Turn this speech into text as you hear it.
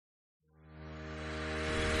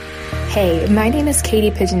Hey, my name is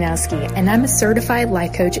Katie Pijanowski, and I'm a certified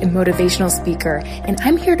life coach and motivational speaker, and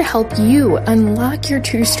I'm here to help you unlock your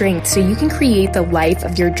true strength so you can create the life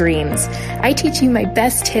of your dreams. I teach you my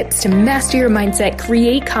best tips to master your mindset,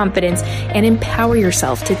 create confidence, and empower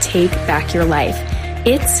yourself to take back your life.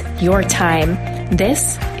 It's your time.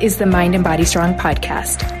 This is the Mind and Body Strong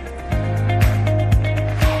podcast.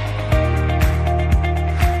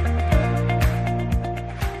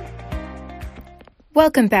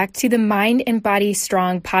 Welcome back to the Mind and Body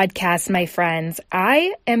Strong podcast, my friends.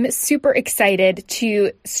 I am super excited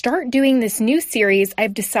to start doing this new series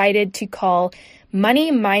I've decided to call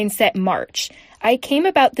Money Mindset March. I came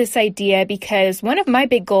about this idea because one of my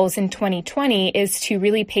big goals in 2020 is to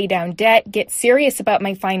really pay down debt, get serious about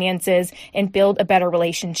my finances, and build a better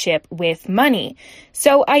relationship with money.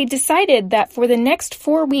 So I decided that for the next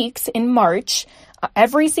 4 weeks in March,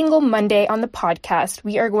 every single Monday on the podcast,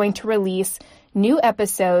 we are going to release new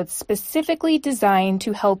episodes specifically designed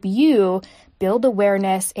to help you build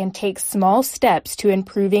awareness and take small steps to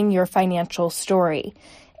improving your financial story.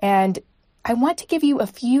 And I want to give you a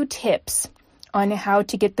few tips on how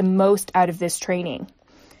to get the most out of this training.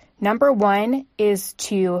 Number one is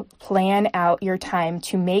to plan out your time,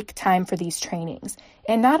 to make time for these trainings.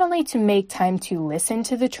 And not only to make time to listen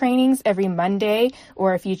to the trainings every Monday,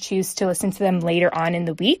 or if you choose to listen to them later on in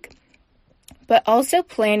the week, but also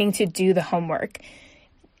planning to do the homework.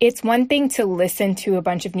 It's one thing to listen to a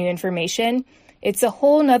bunch of new information. It's a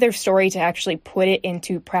whole nother story to actually put it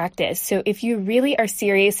into practice. So if you really are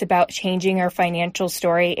serious about changing your financial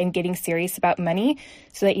story and getting serious about money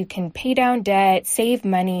so that you can pay down debt, save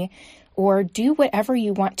money, or do whatever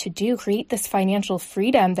you want to do, create this financial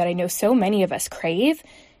freedom that I know so many of us crave,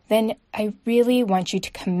 then I really want you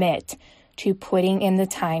to commit to putting in the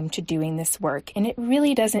time to doing this work. And it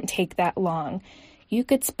really doesn't take that long. You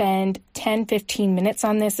could spend 10, 15 minutes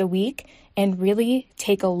on this a week and really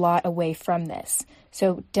take a lot away from this.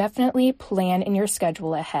 So definitely plan in your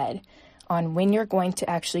schedule ahead on when you're going to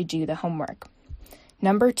actually do the homework.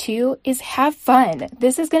 Number two is have fun.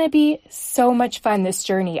 This is going to be so much fun, this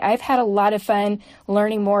journey. I've had a lot of fun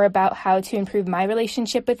learning more about how to improve my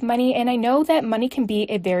relationship with money. And I know that money can be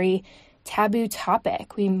a very taboo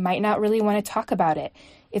topic. We might not really want to talk about it.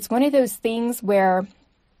 It's one of those things where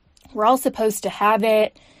we're all supposed to have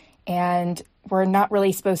it and we're not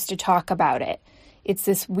really supposed to talk about it. It's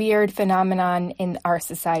this weird phenomenon in our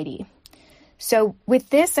society. So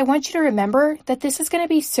with this, I want you to remember that this is going to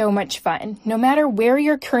be so much fun. No matter where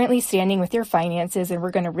you're currently standing with your finances, and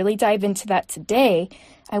we're going to really dive into that today,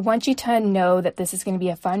 I want you to know that this is going to be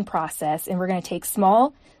a fun process and we're going to take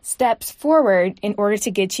small steps forward in order to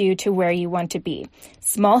get you to where you want to be.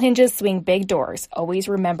 Small hinges swing big doors. Always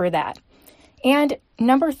remember that. And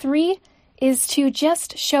number three is to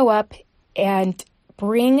just show up and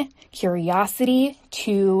bring curiosity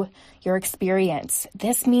to your experience.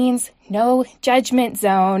 This means no judgment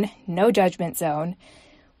zone, no judgment zone.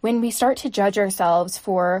 When we start to judge ourselves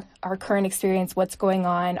for our current experience, what's going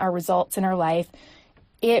on, our results in our life,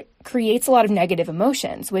 it creates a lot of negative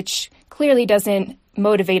emotions, which clearly doesn't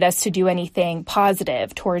motivate us to do anything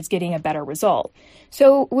positive towards getting a better result.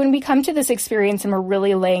 So when we come to this experience and we're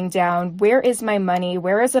really laying down, where is my money?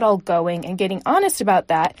 Where is it all going? And getting honest about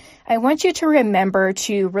that, I want you to remember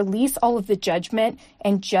to release all of the judgment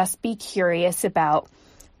and just be curious about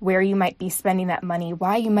where you might be spending that money,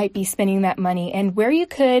 why you might be spending that money, and where you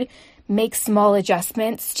could make small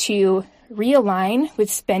adjustments to realign with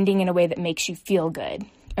spending in a way that makes you feel good.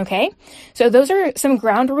 Okay, so those are some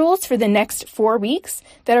ground rules for the next 4 weeks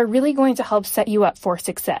that are really going to help set you up for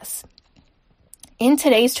success. In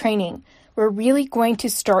today's training, we're really going to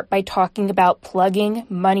start by talking about plugging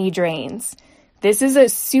money drains. This is a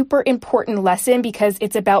super important lesson because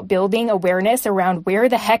it's about building awareness around where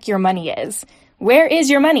the heck your money is. Where is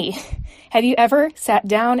your money? Have you ever sat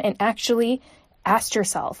down and actually asked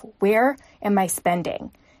yourself, where am I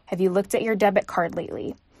spending? Have you looked at your debit card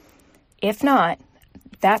lately? If not,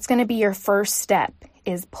 that's going to be your first step,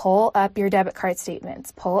 is pull up your debit card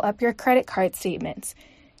statements, pull up your credit card statements,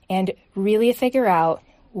 and really figure out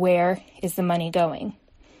where is the money going.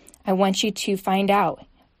 I want you to find out,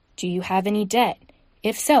 do you have any debt?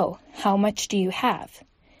 If so, how much do you have?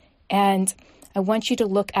 And I want you to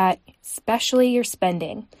look at especially your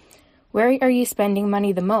spending. Where are you spending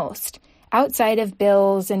money the most? Outside of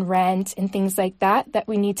bills and rent and things like that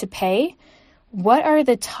we need to pay, what are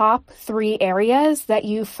the top 3 areas that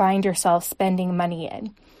you find yourself spending money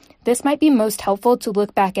in? This might be most helpful to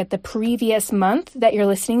look back at the previous month that you're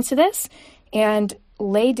listening to this and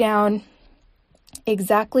lay down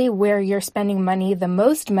exactly where you're spending money, the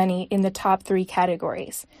most money in the top 3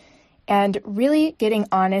 categories. and really getting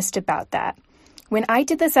honest about that. When I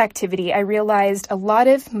did this activity, I realized a lot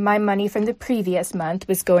of my money from the previous month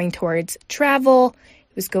was going towards travel,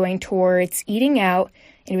 it was going towards eating out,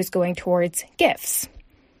 and it was going towards gifts.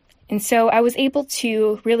 And so I was able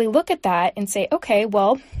to really look at that and say, okay,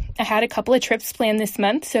 well, I had a couple of trips planned this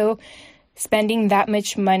month, so spending that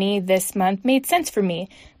much money this month made sense for me.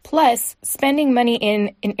 Plus, spending money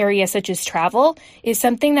in an area such as travel is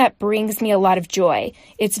something that brings me a lot of joy.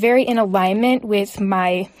 It's very in alignment with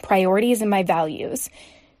my priorities and my values,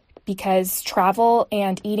 because travel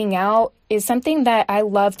and eating out is something that I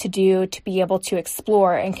love to do to be able to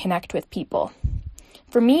explore and connect with people.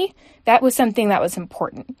 For me, that was something that was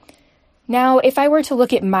important. Now, if I were to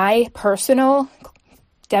look at my personal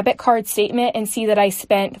debit card statement and see that I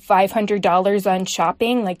spent $500 on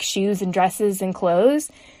shopping, like shoes and dresses and clothes,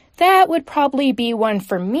 that would probably be one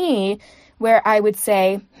for me where I would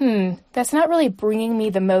say, that's not really bringing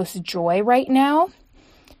me the most joy right now.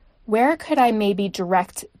 Where could I maybe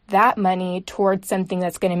direct that money towards something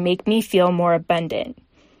that's going to make me feel more abundant?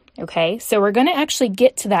 Okay, so we're going to actually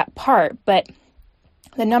get to that part, but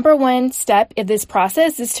the number one step in this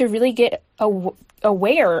process is to really get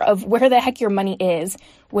aware of where the heck your money is,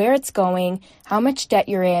 where it's going, how much debt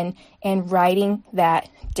you're in, and writing that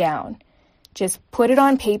down. Just put it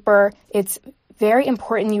on paper. It's very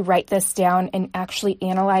important you write this down and actually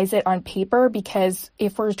analyze it on paper, because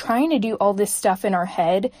if we're trying to do all this stuff in our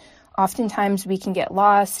head, oftentimes we can get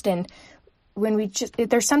lost, and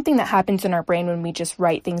there's something that happens in our brain when we just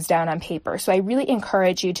write things down on paper. So I really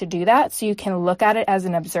encourage you to do that so you can look at it as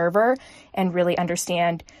an observer and really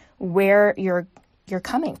understand where you're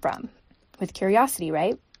coming from with curiosity,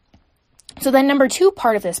 right? So then number two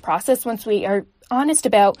part of this process, once we are honest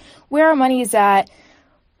about where our money is at,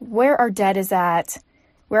 where our debt is at,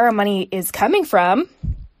 where our money is coming from,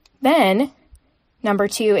 then number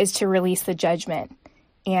two is to release the judgment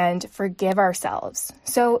and forgive ourselves.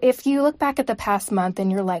 So if you look back at the past month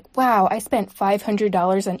and you're like, wow, I spent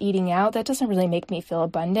 $500 on eating out, that doesn't really make me feel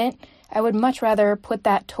abundant. I would much rather put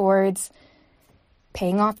that towards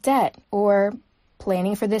paying off debt or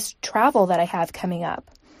planning for this travel that I have coming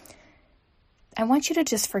up. I want you to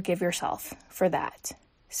just forgive yourself for that.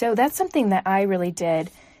 So that's something that I really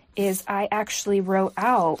did, is I actually wrote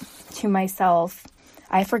out to myself,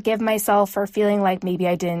 I forgive myself for feeling like maybe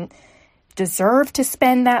I didn't deserve to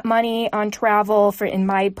spend that money on travel in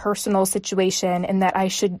my personal situation, and that I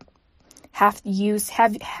should have used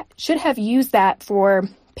that for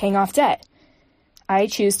paying off debt. I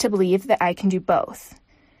choose to believe that I can do both.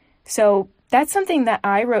 So that's something that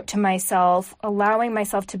I wrote to myself, allowing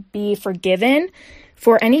myself to be forgiven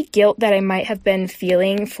for any guilt that I might have been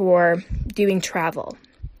feeling for doing travel.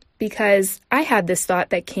 Because I had this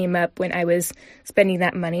thought that came up when I was spending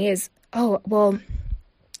that money is,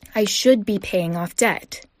 I should be paying off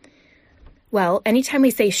debt. Well, anytime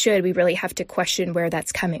we say should, we really have to question where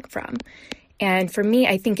that's coming from. And for me,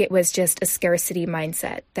 I think it was just a scarcity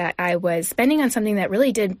mindset, that I was spending on something that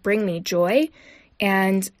really did bring me joy.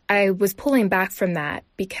 And I was pulling back from that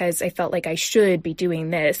because I felt like I should be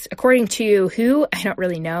doing this. According to who, I don't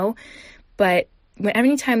really know. But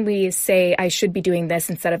anytime we say I should be doing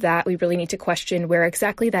this instead of that, we really need to question where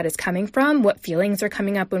exactly that is coming from, what feelings are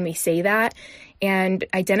coming up when we say that, and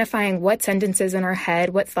identifying what sentences in our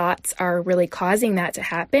head, what thoughts are really causing that to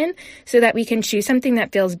happen, so that we can choose something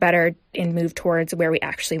that feels better and move towards where we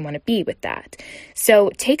actually want to be with that.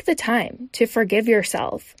 So take the time to forgive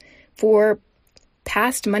yourself for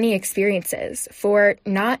past money experiences, for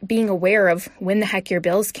not being aware of when the heck your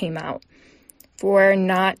bills came out, for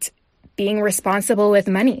not being responsible with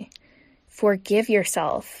money. Forgive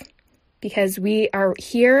yourself, because we are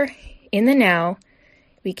here in the now.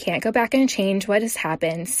 We can't go back and change what has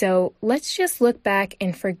happened. So let's just look back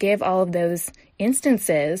and forgive all of those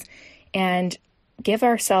instances and give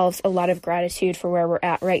ourselves a lot of gratitude for where we're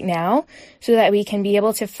at right now, so that we can be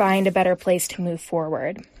able to find a better place to move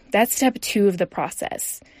forward. That's step 2 of the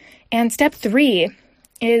process. And step 3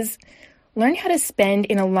 is learn how to spend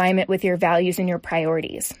in alignment with your values and your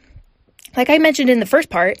priorities. Like I mentioned in the first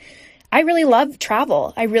part, I really love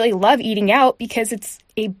travel. I really love eating out because it's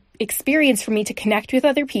a experience for me to connect with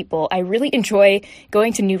other people. I really enjoy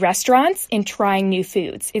going to new restaurants and trying new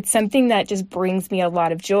foods. It's something that just brings me a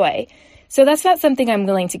lot of joy. So that's not something I'm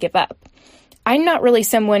willing to give up. I'm not really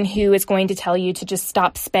someone who is going to tell you to just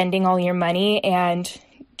stop spending all your money and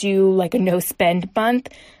do like a no spend month.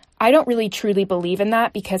 I don't really truly believe in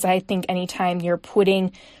that, because I think anytime you're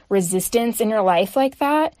putting resistance in your life like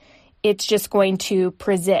that, it's just going to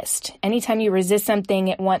persist. Anytime you resist something,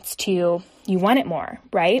 you want it more,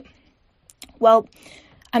 right? Well,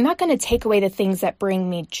 I'm not going to take away the things that bring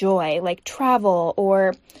me joy, like travel,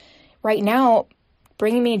 or right now,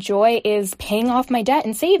 bringing me joy is paying off my debt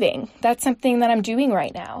and saving. That's something that I'm doing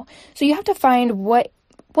right now. So you have to find what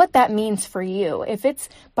that means for you. If it's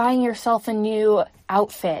buying yourself a new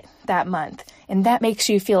outfit that month and that makes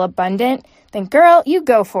you feel abundant, then girl, you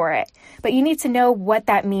go for it. But you need to know what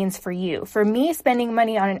that means for you. For me, spending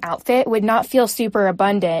money on an outfit would not feel super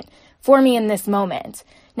abundant for me in this moment.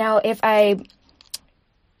 Now, if I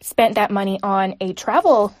spent that money on a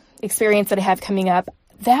travel experience that I have coming up,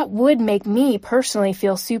 that would make me personally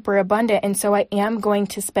feel super abundant. And so I am going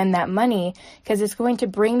to spend that money because it's going to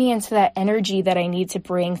bring me into that energy that I need to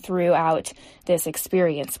bring throughout this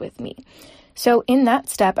experience with me. So in that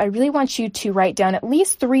step, I really want you to write down at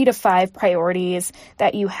least 3 to 5 priorities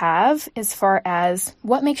that you have as far as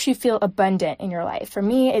what makes you feel abundant in your life. For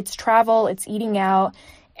me, it's travel, it's eating out,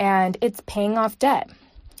 and it's paying off debt.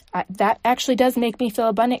 That actually does make me feel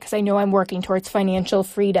abundant because I know I'm working towards financial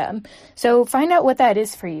freedom. So find out what that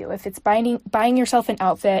is for you. If it's buying yourself an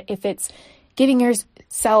outfit, if it's getting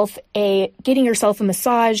yourself a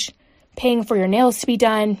massage, paying for your nails to be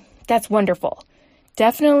done, that's wonderful.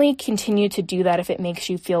 Definitely continue to do that if it makes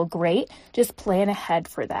you feel great. Just plan ahead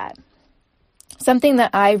for that. Something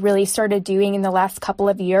that I really started doing in the last couple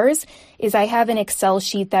of years is I have an Excel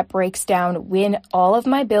sheet that breaks down when all of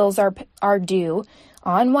my bills are due,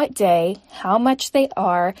 on what day, how much they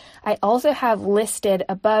are. I also have listed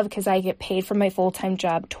above, because I get paid for my full-time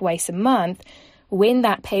job twice a month, when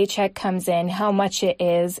that paycheck comes in, how much it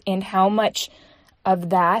is, and how much of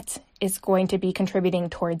that is going to be contributing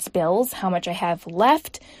towards bills, how much I have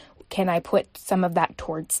left. Can I put some of that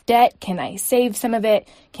towards debt? Can I save some of it?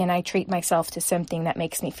 Can I treat myself to something that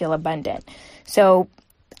makes me feel abundant? So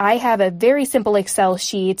I have a very simple Excel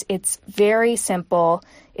sheet. It's very simple.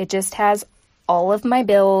 It just has all of my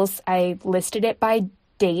bills. I listed it by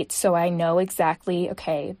date, so I know exactly,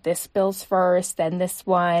 okay, this bill's first, then this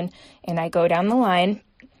one, and I go down the line.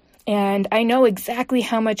 And I know exactly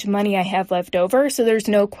how much money I have left over, so there's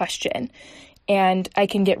no question. And I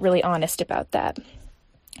can get really honest about that.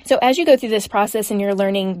 So as you go through this process and you're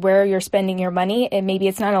learning where you're spending your money, and maybe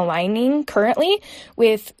it's not aligning currently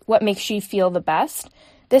with what makes you feel the best,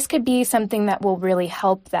 this could be something that will really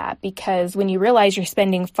help that, because when you realize you're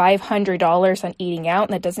spending $500 on eating out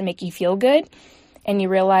and that doesn't make you feel good, and you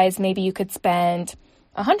realize maybe you could spend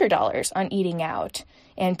 $100 on eating out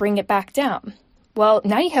and bring it back down. Well,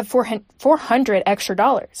 now you have $400 extra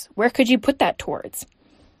dollars. Where could you put that towards?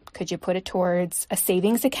 Could you put it towards a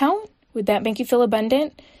savings account? Would that make you feel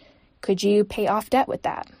abundant? Could you pay off debt with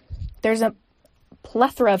that? There's a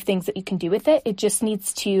plethora of things that you can do with it. It just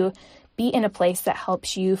needs to be in a place that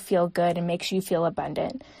helps you feel good and makes you feel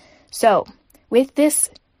abundant. So with this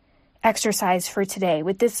exercise for today,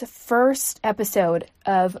 with this first episode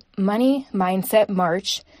of Money Mindset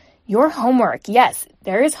March, your homework, yes,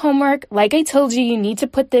 there is homework. Like I told you, you need to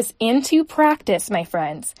put this into practice, my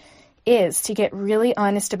friends, is to get really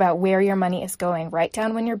honest about where your money is going. Write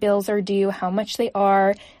down when your bills are due, how much they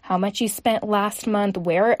are, how much you spent last month,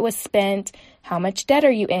 where it was spent, how much debt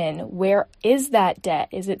are you in, where is that debt?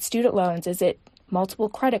 Is it student loans? Is it multiple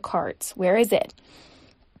credit cards? Where is it?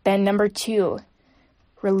 Then number 2,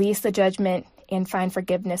 release the judgment and find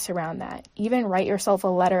forgiveness around that. Even write yourself a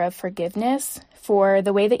letter of forgiveness for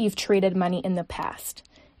the way that you've treated money in the past.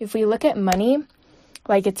 If we look at money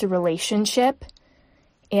like it's a relationship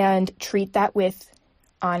and treat that with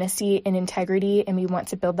honesty and integrity, and we want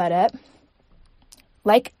to build that up,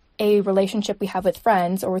 like a relationship we have with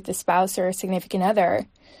friends or with a spouse or a significant other,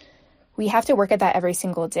 we have to work at that every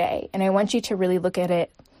single day. And I want you to really look at it,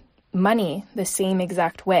 money, the same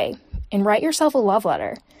exact way. And write yourself a love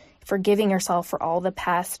letter, forgiving yourself for all the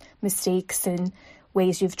past mistakes and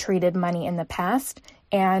ways you've treated money in the past,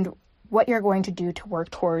 and what you're going to do to work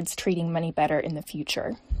towards treating money better in the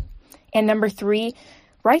future. And number 3,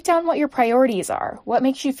 write down what your priorities are. What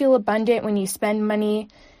makes you feel abundant when you spend money,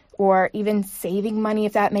 or even saving money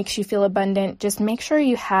if that makes you feel abundant. Just make sure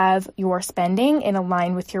you have your spending in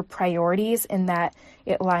line with your priorities and that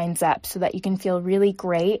it lines up so that you can feel really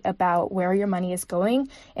great about where your money is going,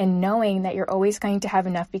 and knowing that you're always going to have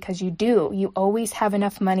enough, because you do. You always have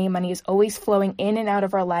enough money. Money is always flowing in and out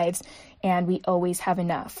of our lives, and we always have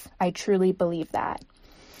enough. I truly believe that.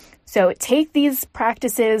 So take these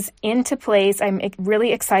practices into place. I'm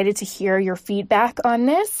really excited to hear your feedback on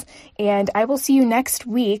this, and I will see you next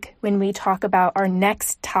week when we talk about our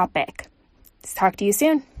next topic. Talk to you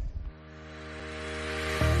soon.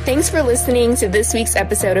 Thanks for listening to this week's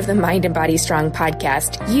episode of the Mind and Body Strong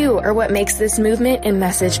podcast. You are what makes this movement and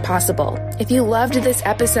message possible. If you loved this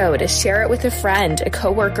episode, share it with a friend, a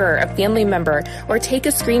coworker, a family member, or take a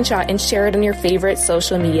screenshot and share it on your favorite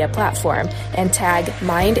social media platform and tag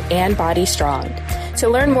Mind and Body Strong. To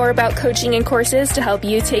learn more about coaching and courses to help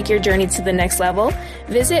you take your journey to the next level,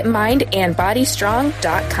 visit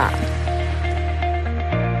mindandbodystrong.com.